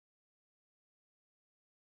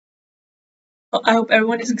I hope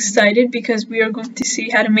everyone is excited because we are going to see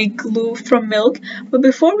how to make glue from milk. But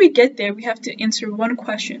before we get there, we have to answer one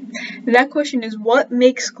question. And that question is, what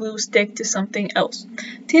makes glue stick to something else?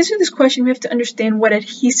 To answer this question, we have to understand what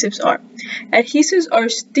adhesives are. Adhesives are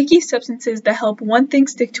sticky substances that help one thing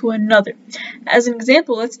stick to another. As an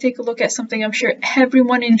example, let's take a look at something I'm sure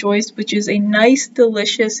everyone enjoys, which is a nice,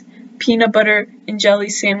 delicious peanut butter and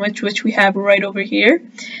jelly sandwich, which we have right over here.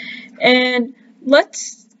 And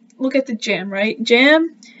let's look at the jam, right?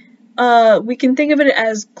 Jam, we can think of it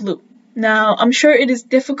as glue. Now, I'm sure it is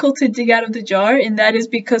difficult to dig out of the jar, and that is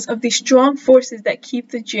because of the strong forces that keep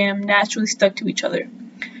the jam naturally stuck to each other.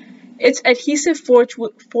 Its adhesive force,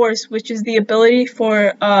 which is the ability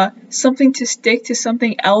for something to stick to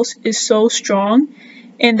something else, is so strong,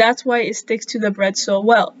 and that's why it sticks to the bread so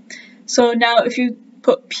well. So now, if you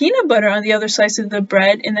put peanut butter on the other slice of the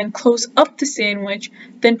bread and then close up the sandwich,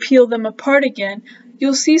 then peel them apart again,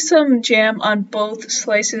 you'll see some jam on both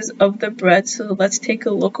slices of the bread. So let's take a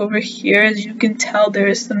look over here. As you can tell, there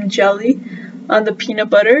is some jelly on the peanut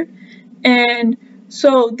butter. And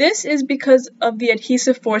so this is because of the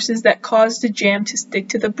adhesive forces that cause the jam to stick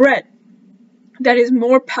to the bread. That is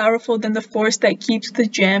more powerful than the force that keeps the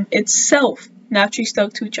jam itself naturally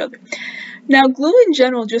stuck to each other. Now, glue in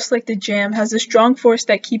general, just like the jam, has a strong force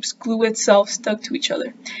that keeps glue itself stuck to each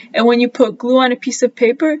other. And when you put glue on a piece of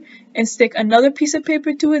paper and stick another piece of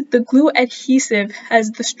paper to it, the glue adhesive has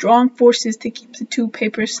the strong forces to keep the two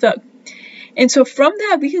papers stuck. And so from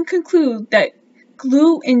that, we can conclude that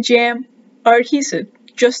glue and jam are adhesive,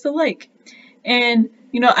 just alike. And,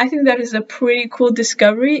 I think that is a pretty cool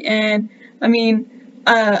discovery. And,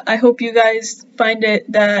 I hope you guys find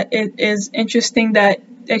that it is interesting that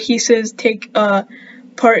adhesives take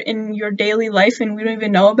part in your daily life and we don't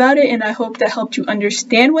even know about it, and I hope that helped you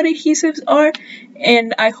understand what adhesives are,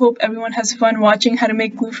 and I hope everyone has fun watching how to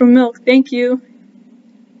make glue from milk. Thank you.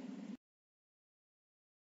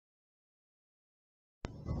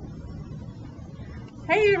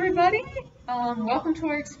 Hey everybody! Welcome to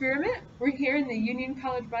our experiment. We're here in the Union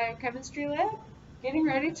College Biochemistry lab getting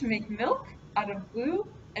ready to make milk out of glue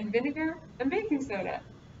and vinegar and baking soda.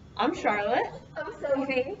 I'm Charlotte. I'm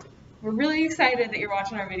Sophie. We're really excited that you're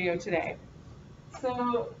watching our video today.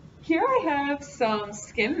 So here I have some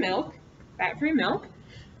skim milk, fat-free milk,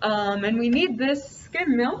 and we need this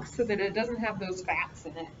skim milk so that it doesn't have those fats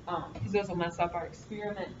in it, because those will mess up our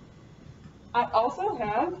experiment. I also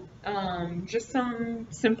have just some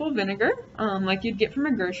simple vinegar, like you'd get from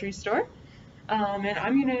a grocery store, and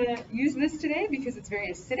I'm going to use this today because it's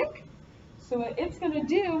very acidic. So what it's going to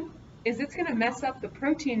do is it's going to mess up the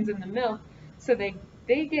proteins in the milk so they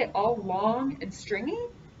get all long and stringy,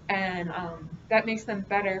 and that makes them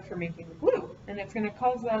better for making the glue. And it's going to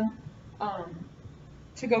cause them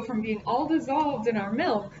to go from being all dissolved in our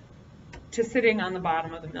milk to sitting on the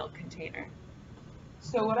bottom of the milk container.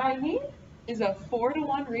 So what I need is a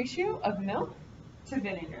 4-to-1 ratio of milk to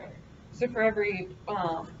vinegar. So for every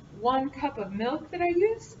 1 cup of milk that I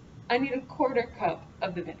use, I need a 1/4 cup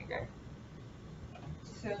of the vinegar.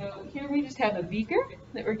 So here we just have a beaker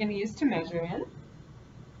that we're going to use to measure in.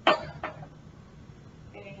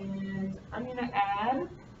 And I'm going to add,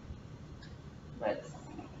 let's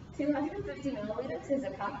see, 250 milliliters is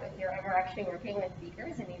a cup. If you're ever actually working with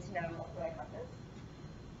beakers and need to know what a cup is.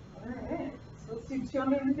 Alright, so let's do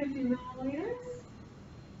 250 milliliters.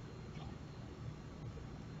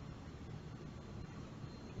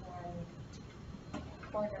 And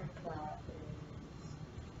 1/4 of that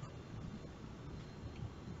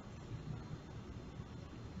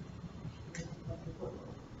is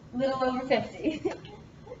a little over 50.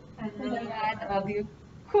 And then add the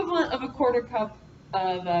equivalent of a 1/4 cup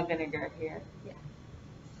of vinegar here. Yeah.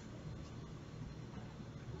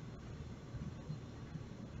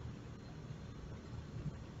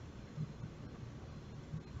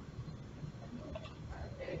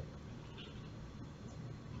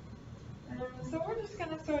 So we're just going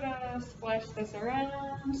to sort of splash this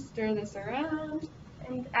around, stir this around.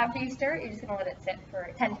 And after you stir it, you're just going to let it sit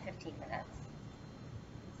for 10 to 15 minutes.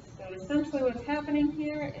 So essentially what's happening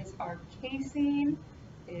here is our casein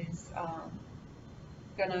is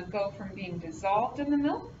going to go from being dissolved in the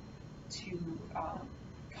milk to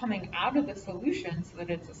coming out of the solution so that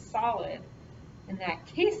it's a solid, and that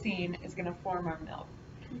casein is going to form our milk.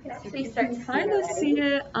 You can actually start to kind of see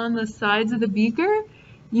it on the sides of the beaker.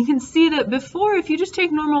 You can see that before, if you just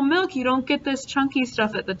take normal milk, you don't get this chunky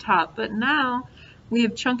stuff at the top, but now we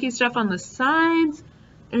have chunky stuff on the sides,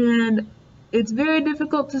 and it's very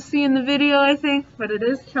difficult to see in the video, I think, but it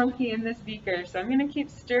is chunky in this beaker, so I'm going to keep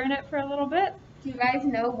stirring it for a little bit. Do you guys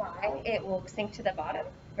know why it will sink to the bottom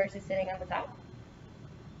versus sitting on the top?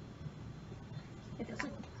 That's a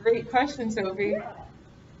great question, Sophie.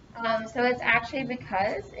 So it's actually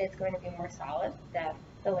because it's going to be more solid than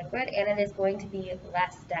the liquid, and it is going to be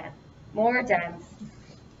less dense, more dense.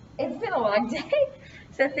 It's been a long day.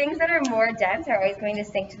 So things that are more dense are always going to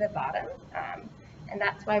sink to the bottom, and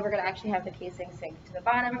that's why we're going to actually have the casing sink to the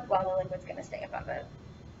bottom while the liquid's going to stay above it.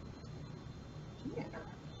 Yeah.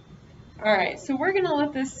 All right, so we're going to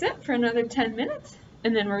let this sit for another 10 minutes,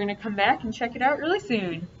 and then we're going to come back and check it out really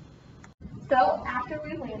soon. So after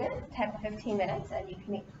we've waited 10 to 15 minutes, and you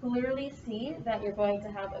can clearly see that you're going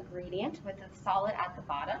to have a gradient with the solid at the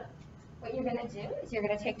bottom, what you're going to do is you're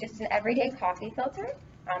going to take just an everyday coffee filter.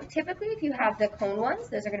 Typically, if you have the cone ones,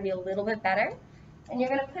 those are going to be a little bit better, and you're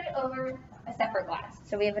going to put it over a separate glass.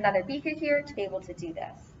 So we have another beaker here to be able to do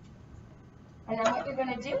this. And then what you're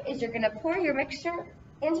going to do is you're going to pour your mixture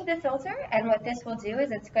into the filter, and what this will do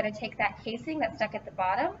is it's going to take that casing that's stuck at the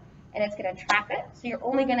bottom, and it's going to trap it. So you're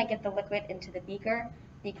only going to get the liquid into the beaker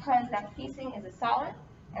because that casing is a solid,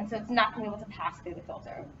 and so it's not going to be able to pass through the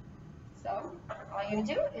filter. So all you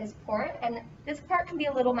do is pour it, and this part can be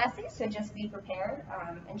a little messy, so just be prepared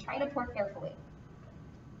and try to pour carefully.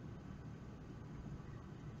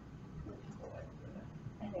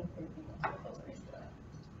 I think there's multiple filters to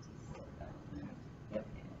it. Yep.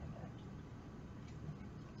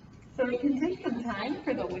 So it can take some time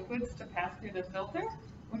for the liquids to pass through the filter,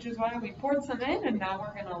 which is why we poured some in, and now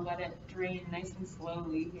we're going to let it drain nice and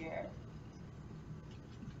slowly here.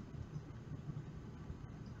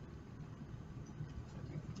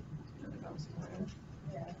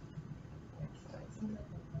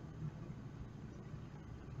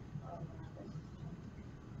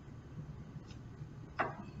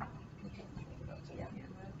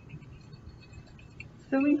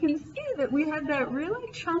 So we can see that we had that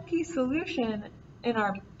really chunky solution in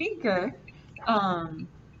our beaker.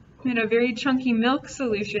 We had a very chunky milk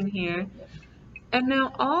solution here. And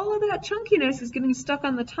now all of that chunkiness is getting stuck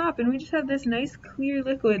on the top, and we just have this nice clear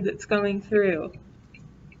liquid that's going through.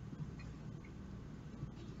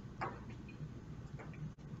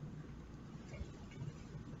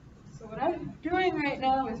 So what I'm doing right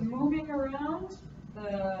now is moving around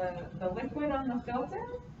the liquid on the filter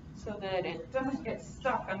so that it doesn't get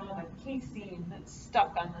stuck on all the casing that's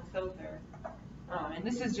stuck on the filter. And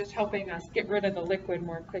this is just helping us get rid of the liquid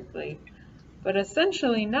more quickly. But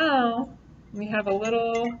essentially now we have a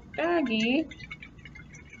little baggie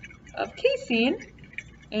of casing,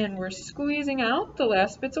 and we're squeezing out the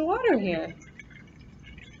last bits of water here.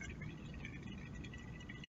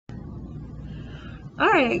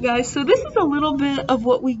 Alright guys, so this is a little bit of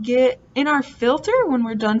what we get in our filter when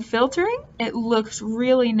we're done filtering. It looks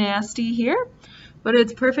really nasty here, but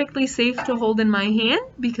it's perfectly safe to hold in my hand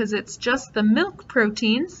because it's just the milk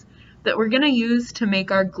proteins that we're going to use to make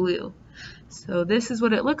our glue. So this is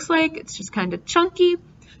what it looks like. It's just kind of chunky,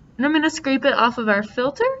 and I'm going to scrape it off of our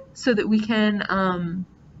filter so that we can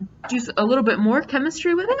do a little bit more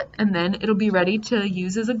chemistry with it, and then it'll be ready to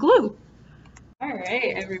use as a glue.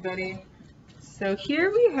 Alright everybody. So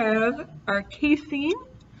here we have our casing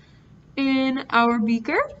in our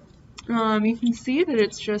beaker. You can see that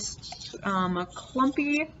it's just a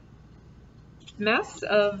clumpy mess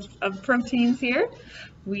of proteins here.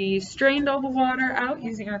 We strained all the water out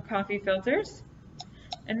using our coffee filters.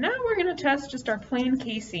 And now we're going to test just our plain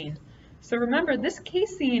casing. So remember, this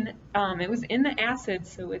casing, it was in the acid,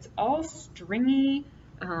 so it's all stringy.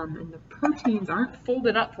 And the proteins aren't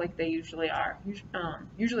folded up like they usually are.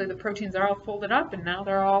 Usually the proteins are all folded up, and now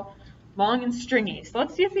they're all long and stringy. So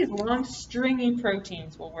let's see if these long stringy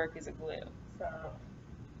proteins will work as a glue. So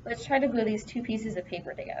let's try to glue these two pieces of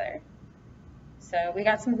paper together. So we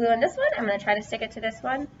got some glue on this one. I'm going to try to stick it to this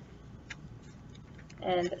one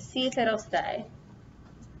and see if it'll stay.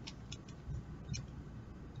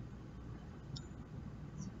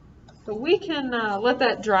 So we can let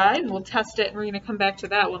that dry, and we'll test it, and we're going to come back to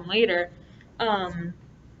that one later. But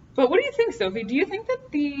what do you think, Sophie? Do you think that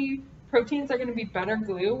the proteins are going to be better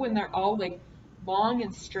glue when they're all like long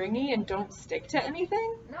and stringy and don't stick to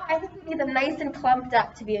anything? No, I think we need them nice and clumped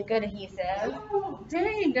up to be a good adhesive. Oh,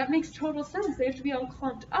 dang, that makes total sense. They have to be all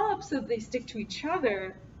clumped up so that they stick to each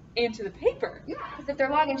other and to the paper. Yeah, because if they're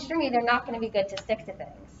long and stringy, they're not going to be good to stick to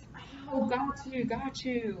things. Oh, got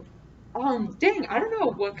you. Dang, I don't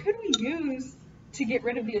know, what could we use to get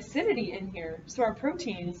rid of the acidity in here so our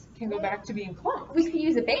proteins can go back to being clumped? We could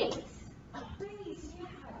use a base. A base, yeah.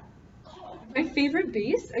 Oh, my favorite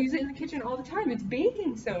base, I use it in the kitchen all the time, it's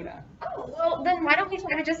baking soda. Oh, well, then why don't we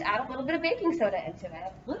try to just add a little bit of baking soda into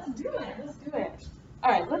it? Let's do it.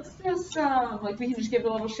 All right, let's just, we can just give it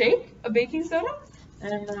a little shake of baking soda,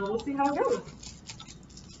 and we'll see how it goes.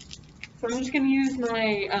 So I'm just going to use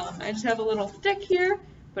my, I just have a little stick here,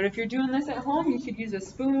 but if you're doing this at home, you could use a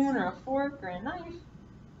spoon or a fork or a knife.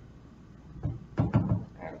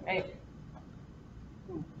 Alright.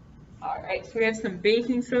 Alright, so we have some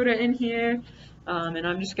baking soda in here, and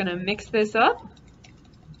I'm just going to mix this up.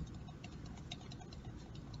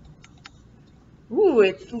 Ooh,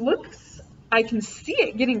 it looks, I can see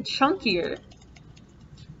it getting chunkier.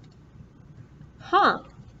 Huh.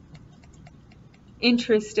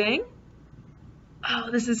 Interesting.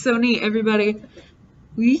 Oh, this is so neat, everybody.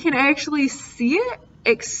 We can actually see it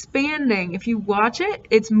expanding. If you watch it,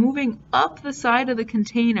 it's moving up the side of the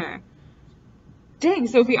container. Dang,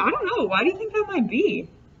 Sophie, I don't know. Why do you think that might be?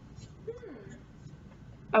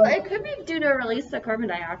 Well, it could be due to a release of carbon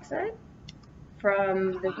dioxide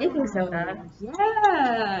from the baking soda.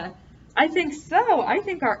 Yeah, I think so. I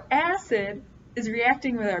think our acid is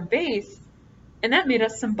reacting with our base, and that made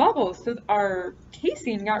us some bubbles, so our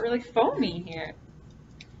casing got really foamy here.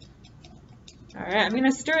 All right, I'm going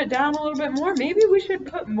to stir it down a little bit more. Maybe we should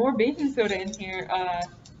put more baking soda in here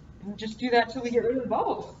and just do that till we get rid of the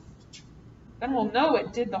bubbles. Then we'll know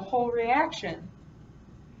it did the whole reaction.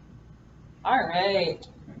 All right,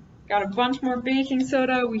 got a bunch more baking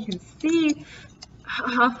soda. We can see,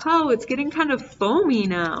 oh, it's getting kind of foamy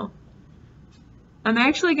now. I'm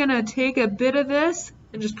actually going to take a bit of this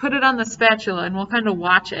and just put it on the spatula, and we'll kind of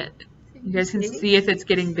watch it. You guys can see if it's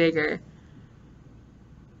getting bigger.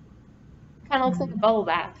 Kind of looks like a bubble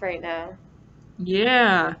bath right now.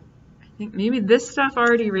 Yeah, I think maybe this stuff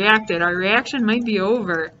already reacted. Our reaction might be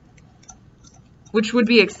over, which would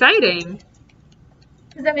be exciting.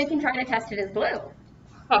 Because then we can try to test it as glue.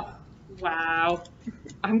 Oh, wow.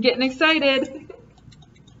 I'm getting excited.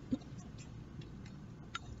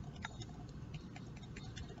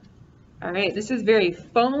 All right, this is very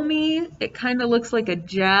foamy. It kind of looks like a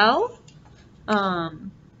gel.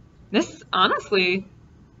 This, honestly,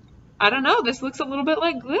 I don't know. This looks a little bit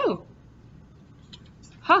like glue.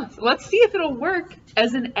 Huh, so let's see if it'll work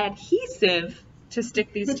as an adhesive to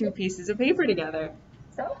stick these two pieces of paper together.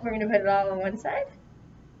 So we're going to put it all on one side.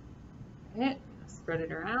 All right, spread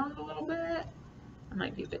it around a little bit. That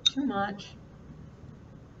might be a bit too much.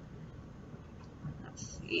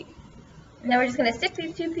 Let's see. Now we're just going to stick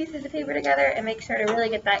these two pieces of paper together and make sure to really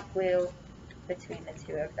get that glue between the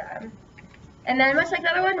two of them. And then much like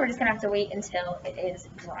the other one, we're just going to have to wait until it is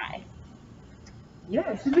dry.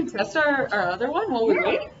 Yeah, should we test our other one while we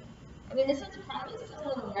wait? I mean, this one's probably still a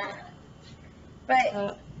little wet.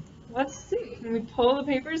 But let's see. Can we pull the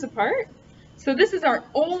papers apart? So this is our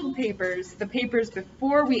old papers, the papers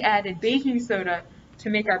before we added baking soda to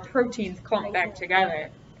make our proteins clump back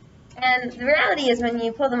together. And the reality is when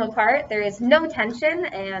you pull them apart, there is no tension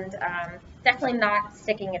and definitely not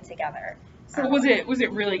sticking it together. So was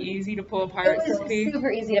it really easy to pull apart, It was Sophie?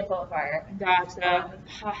 super easy to pull apart. Gotcha.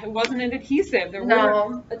 It wasn't an adhesive. There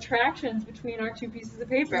were attractions between our two pieces of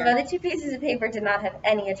paper. No, the two pieces of paper did not have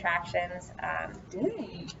any attractions.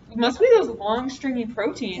 Dang. It must be those long stringy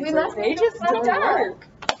proteins. They just don't work.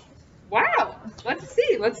 Wow. Let's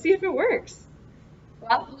see. Let's see if it works.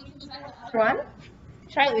 Well, we can try the other one.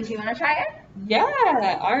 Charlotte, would you want to try it?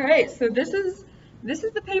 Yeah. All right. So this is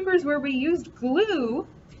the papers where we used glue,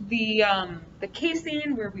 the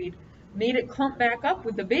casing where we made it clump back up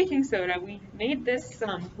with the baking soda. We made this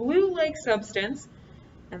glue-like substance,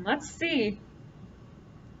 and let's see.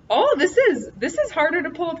 Oh, this is harder to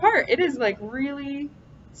pull apart. It is like really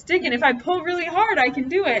sticking. If I pull really hard, I can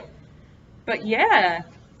do it. But yeah,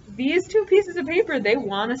 these two pieces of paper, they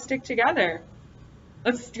want to stick together.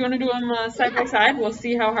 Do you want to do them side by side? We'll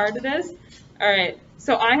see how hard it is. All right.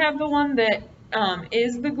 So I have the one that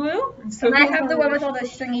is the glue. And I have the one with all the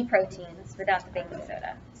stringy proteins without the baking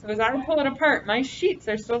soda. So as I pull it apart, my sheets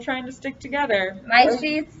are still trying to stick together. My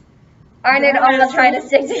sheets aren't at all trying to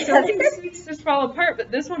stick together. Some sheets just fall apart, but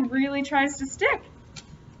this one really tries to stick.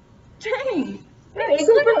 Dang. That's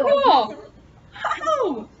super cool.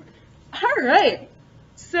 Wow. All right.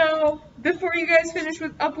 So before you guys finish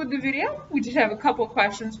up with the video, we just have a couple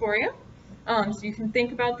questions for you. So you can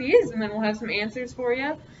think about these, and then we'll have some answers for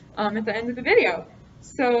you at the end of the video.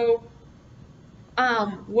 So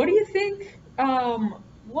what do you think,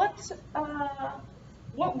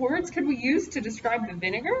 what words could we use to describe the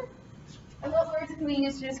vinegar? And what words can we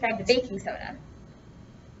use to describe the baking soda?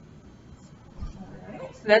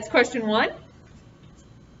 Alright, so that's question one.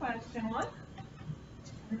 Question one.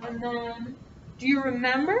 And then, do you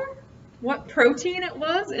remember what protein it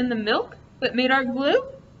was in the milk that made our glue?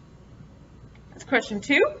 That's question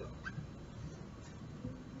two.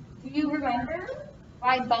 Do you remember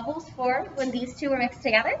why bubbles formed when these two were mixed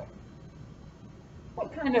together?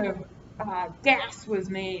 What kind of gas was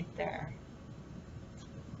made there.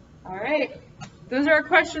 All right, those are our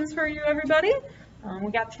questions for you, everybody.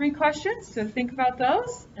 We got 3 questions, so think about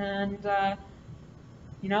those and,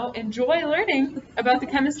 enjoy learning about the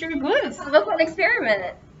chemistry of glues. Have a fun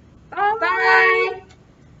experiment. Bye. Bye.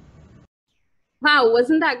 Wow,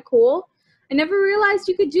 wasn't that cool? I never realized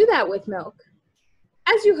you could do that with milk.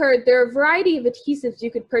 As you heard, there are a variety of adhesives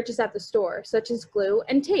you could purchase at the store, such as glue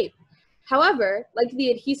and tape. However, like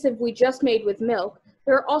the adhesive we just made with milk,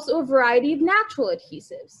 there are also a variety of natural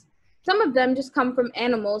adhesives. Some of them just come from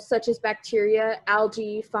animals such as bacteria,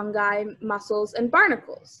 algae, fungi, mussels, and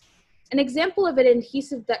barnacles. An example of an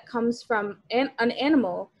adhesive that comes from an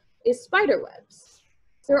animal is spider webs.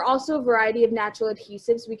 There are also a variety of natural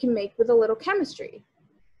adhesives we can make with a little chemistry.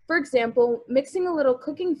 For example, mixing a little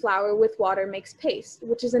cooking flour with water makes paste,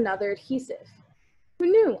 which is another adhesive. Who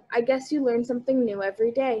knew? I guess you learn something new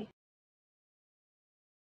every day.